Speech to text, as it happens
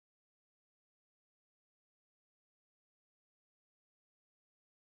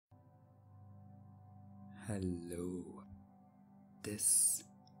Hello, this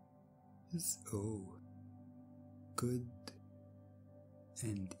is good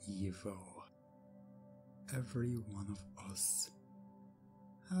and evil. Every one of us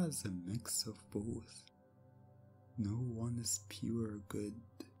has a mix of both. No one is pure good,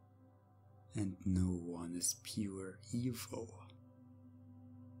 and no one is pure evil.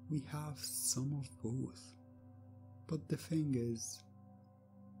 We have some of both, but the thing is,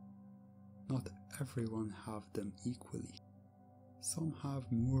 not everyone have them equally. Some have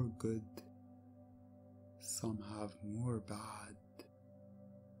more good, some have more bad.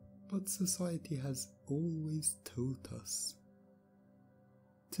 But society has always taught us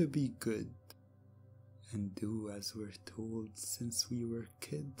to be good and do as we're told since we were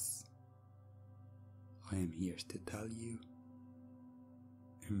kids. I am here to tell you,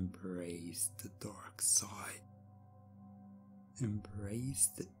 embrace the dark side. Embrace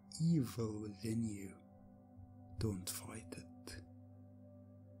the evil within you. Don't fight it.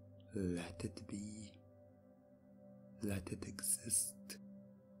 Let it be. Let it exist.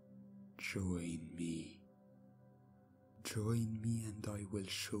 Join me. Join me and I will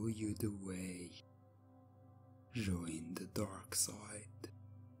show you the way. Join the dark side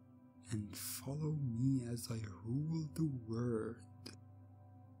and follow me as I rule the world.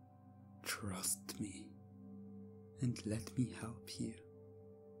 Trust me and let me help you.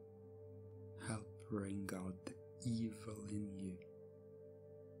 Help bring out the evil in you,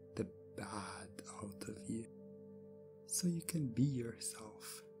 the bad out of you, so you can be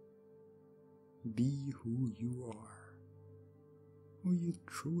yourself. Be who you are, who you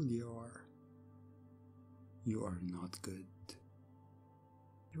truly are. You are not good.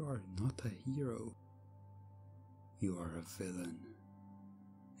 You are not a hero. You are a villain,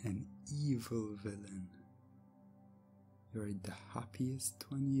 an evil villain. You're the happiest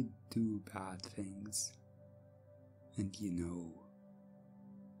when you do bad things. And you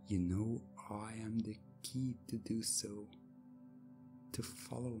know I am the key to do so. To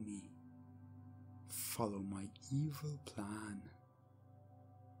follow me. Follow my evil plan.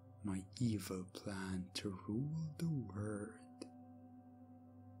 My evil plan to rule the world.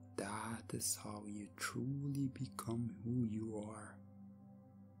 That is how you truly become who you are.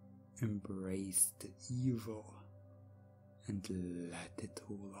 Embrace the evil and let it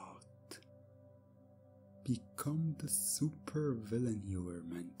all out. Become the super villain you were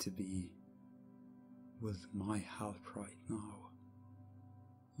meant to be. With my help right now,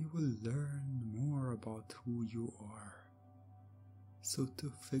 you will learn more about who you are. So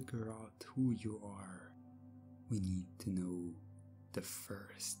to figure out who you are, we need to know the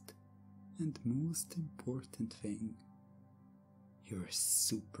first and most important thing, your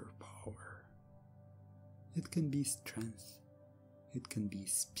superpower. It can be strength, it can be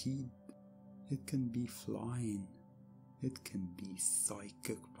speed, it can be flying, it can be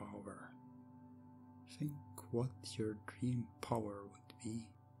psychic power. Think what your dream power would be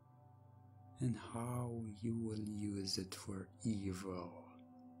and how you will use it for evil,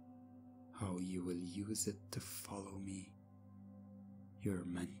 how you will use it to follow me, your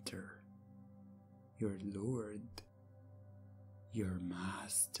mentor, your Lord, your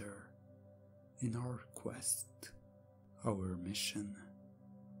Master, in our quest, our mission,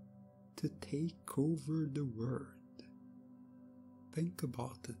 to take over the world. Think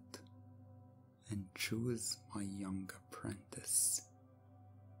about it and choose my young apprentice.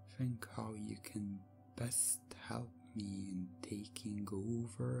 Think how you can best help me in taking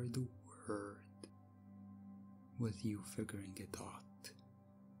over the world, with you figuring it out,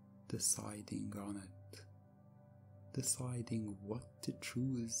 deciding on it, deciding what to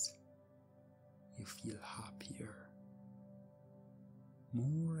choose. You feel happier,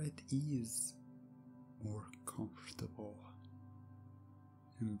 more at ease, more comfortable,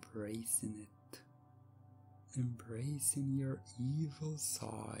 embracing it, embracing your evil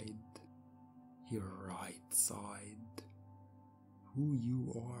side, your right side, who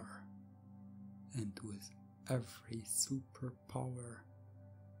you are. And with every superpower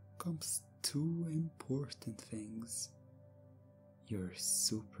comes two important things. Your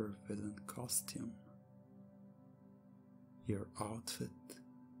supervillain costume, your outfit.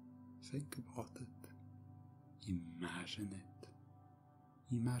 Think about it. Imagine it.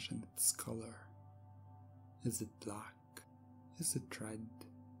 Imagine its color. Is it black? Is it red?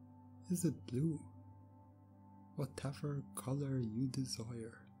 Is it blue? Whatever color you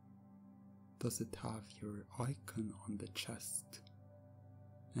desire. Does it have your icon on the chest?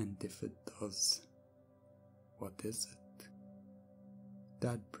 And if it does, what is it?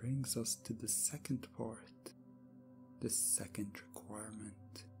 That brings us to the second part, the second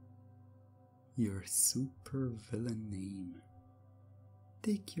requirement. your supervillain name.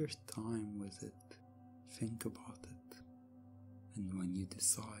 Take your time with it, think about it, and when you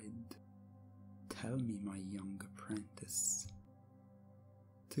decide, tell me, my young apprentice.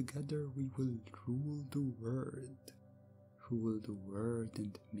 Together we will rule the world, rule the world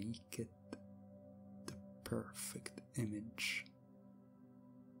and make it the perfect image.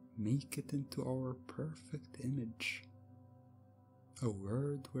 Make it into our perfect image. A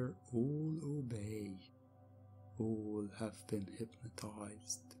world where all obey, all have been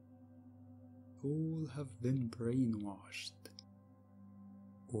hypnotized, all have been brainwashed,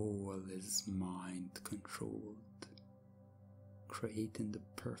 all is mind controlled. Creating the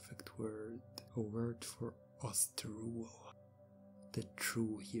perfect world, a world for us to rule, the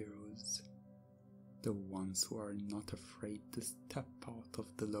true heroes, the ones who are not afraid to step out of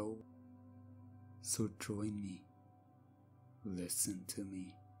the low. So join me, listen to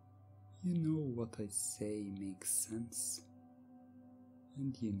me. You know what I say makes sense,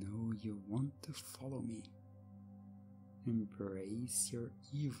 and you know you want to follow me. Embrace your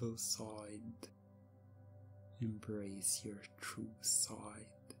evil side, embrace your true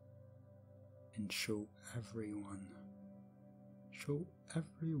side, and show everyone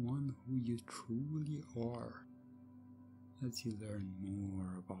who you truly are, as you learn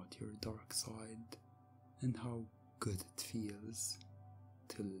more about your dark side and how good it feels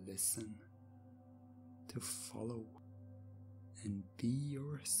to listen, to follow, and be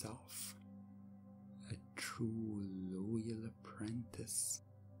yourself, a true loyal apprentice,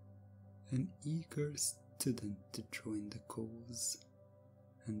 an eager student to join the cause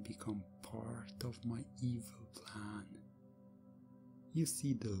and become part of my evil plan. You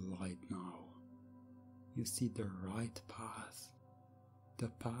see the light now. You see the right path, the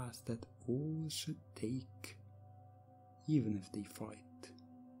path that all should take, even if they fight,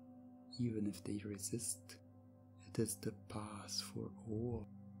 even if they resist. It is the path for all,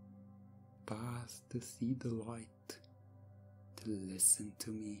 path to see the light, to listen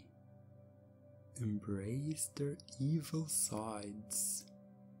to me, embrace their evil sides,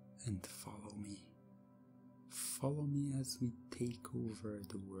 and follow me. Follow me as we take over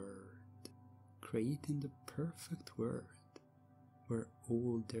the world, creating the perfect world where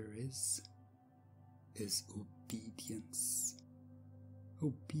all there is obedience.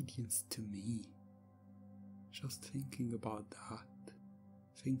 Obedience to me. Just thinking about that,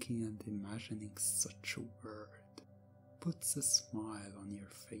 thinking and imagining such a word, puts a smile on your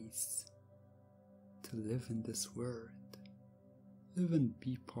face. To live in this world, live and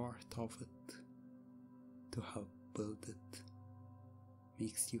be part of it, to help build it,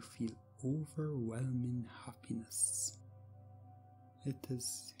 makes you feel overwhelming happiness. It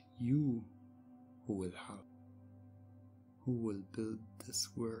is you who will help, who will build this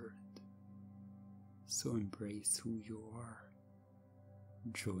world. So embrace who you are.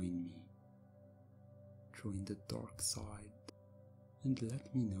 Join me. Join the dark side and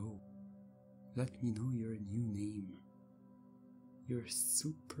let me know. Let me know your new name, your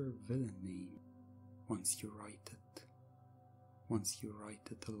supervillain name, once you write it. Once you write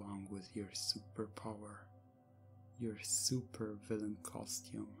it along with your superpower, your supervillain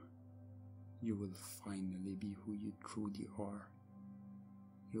costume, you will finally be who you truly are.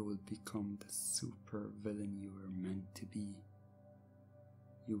 You will become the supervillain you were meant to be.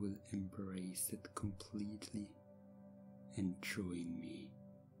 You will embrace it completely and join me.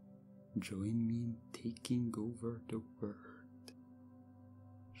 Join me in taking over the world.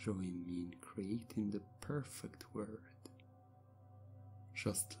 Join me in creating the perfect world.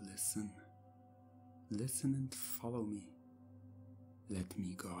 Just listen. Listen and follow me. Let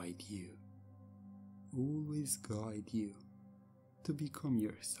me guide you. Always guide you to become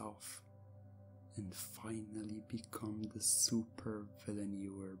yourself and finally become the supervillain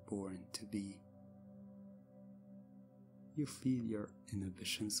you were born to be. You feel your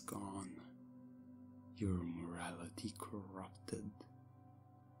inhibitions gone, your morality corrupted.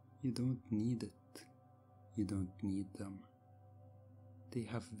 You don't need it. You don't need them. They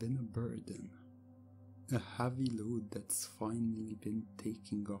have been a burden, a heavy load that's finally been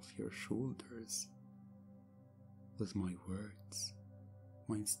taken off your shoulders. With my words,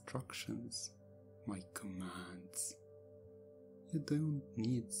 my instructions, my commands. You don't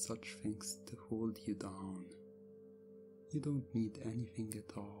need such things to hold you down. You don't need anything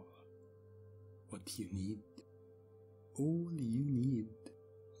at all. What you need, all you need,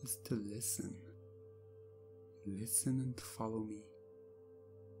 is to listen. Listen and follow me.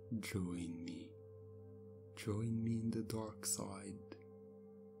 Join me. Join me in the dark side.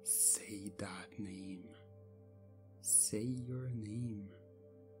 Say that name. Say your name.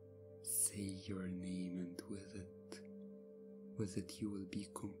 say your name, and with it you will be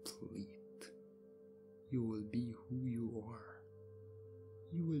complete. You will be who you are.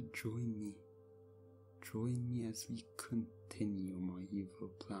 You will join me. Join me as we continue my evil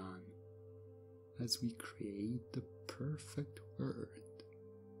plan, as we create the perfect world,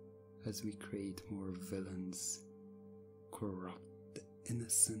 as we create more villains, corrupt the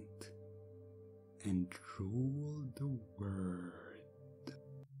innocent, and rule the world.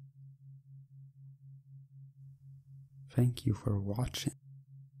 Thank you for watching,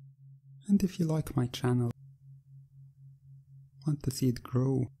 and if you like my channel, want to see it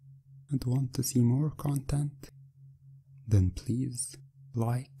grow, and want to see more content, then please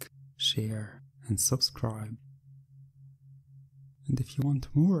like, share, and subscribe. And if you want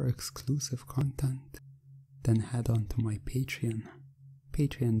more exclusive content, then head on to my Patreon,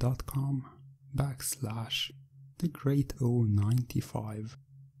 patreon.com/thegreat095.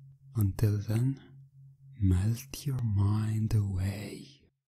 Until then, melt your mind away.